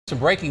Some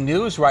breaking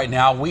news right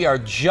now. We are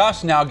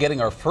just now getting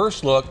our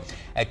first look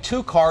at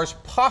two cars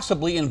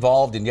possibly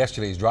involved in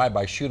yesterday's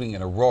drive-by shooting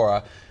in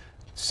Aurora.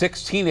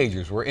 6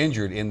 teenagers were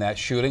injured in that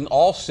shooting.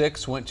 All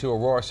 6 went to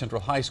Aurora Central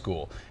High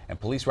School. And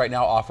police right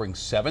now offering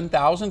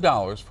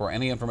 $7,000 for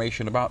any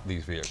information about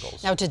these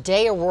vehicles. Now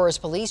today, Aurora's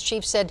police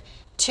chief said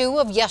 2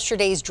 of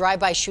yesterday's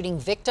drive-by shooting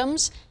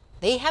victims,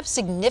 they have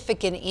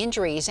significant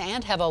injuries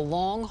and have a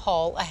long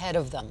haul ahead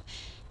of them.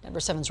 Number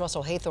 7's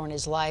Russell Haythorne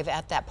is live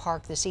at that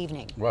park this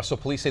evening. Russell,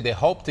 police say they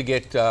hope to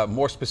get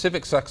more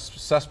specific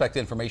suspect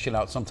information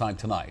out sometime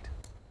tonight.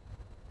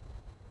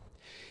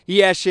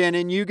 Yeah,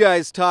 Shannon, you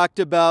guys talked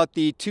about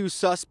the 2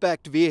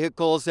 suspect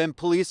vehicles, and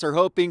police are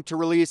hoping to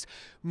release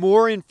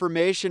more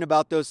information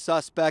about those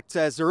suspects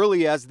as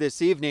early as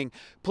this evening.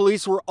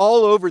 Police were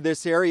all over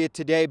this area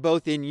today,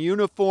 both in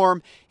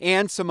uniform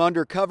and some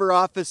undercover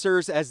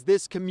officers, as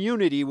this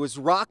community was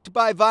rocked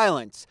by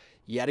violence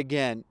yet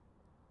again.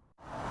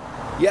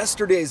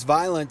 Yesterday's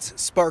violence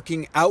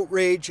sparking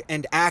outrage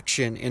and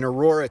action in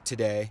Aurora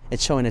today.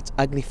 It's showing its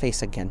ugly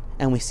face again,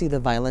 and we see the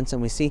violence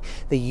and we see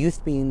the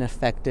youth being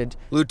affected.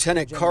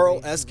 Lieutenant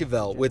Carl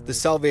Esquivel with the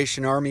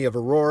Salvation Army of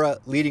Aurora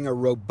leading a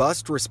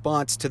robust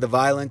response to the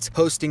violence,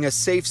 hosting a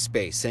safe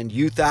space and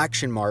youth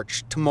action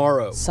march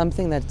tomorrow.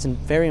 Something that's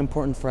very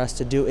important for us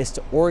to do is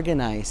to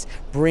organize,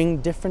 bring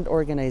different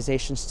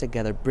organizations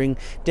together, bring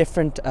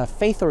different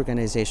faith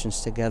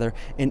organizations together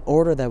in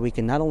order that we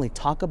can not only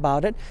talk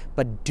about it,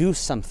 but do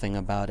something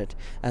about it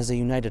as a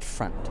united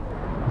front.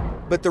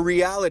 But the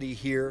reality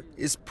here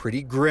is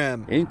pretty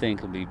grim. Anything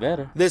could be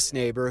better. This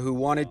neighbor, who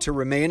wanted to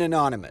remain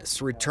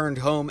anonymous, returned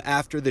home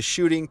after the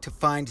shooting to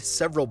find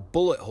several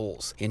bullet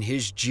holes in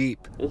his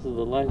Jeep. This is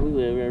the life we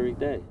live every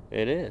day.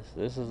 It is.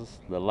 This is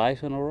the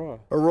life in Aurora.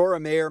 Aurora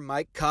Mayor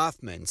Mike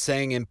Kaufman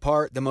saying in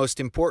part the most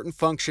important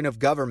function of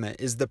government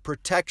is the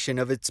protection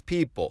of its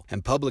people,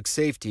 and public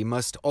safety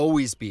must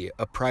always be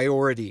a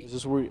priority. This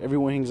is where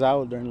everyone hangs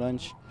out during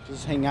lunch.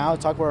 Just hang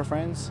out, talk with our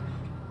friends,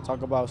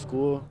 talk about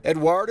school.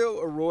 Eduardo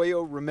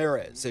Arroyo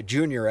Ramirez, a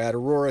junior at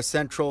Aurora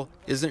Central,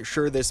 isn't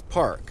sure this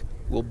park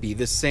will be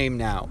the same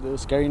now.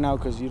 It's scary now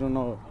because you don't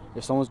know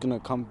if someone's going to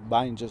come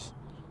by and just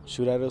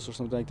shoot at us or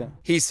something like that.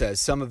 He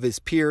says some of his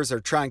peers are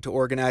trying to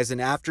organize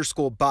an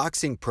after-school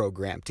boxing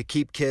program to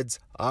keep kids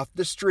off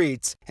the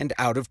streets and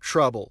out of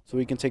trouble. So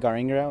we can take our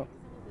anger out,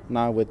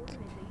 not with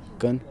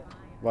gun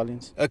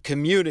violence. A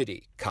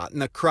community caught in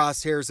the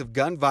crosshairs of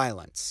gun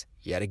violence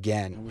yet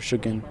again. We're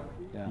shooken.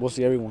 We'll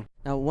see everyone.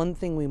 Now, one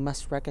thing we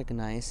must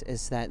recognize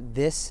is that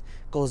this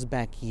goes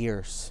back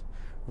years,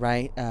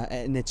 right?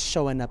 And it's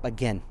showing up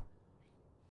again.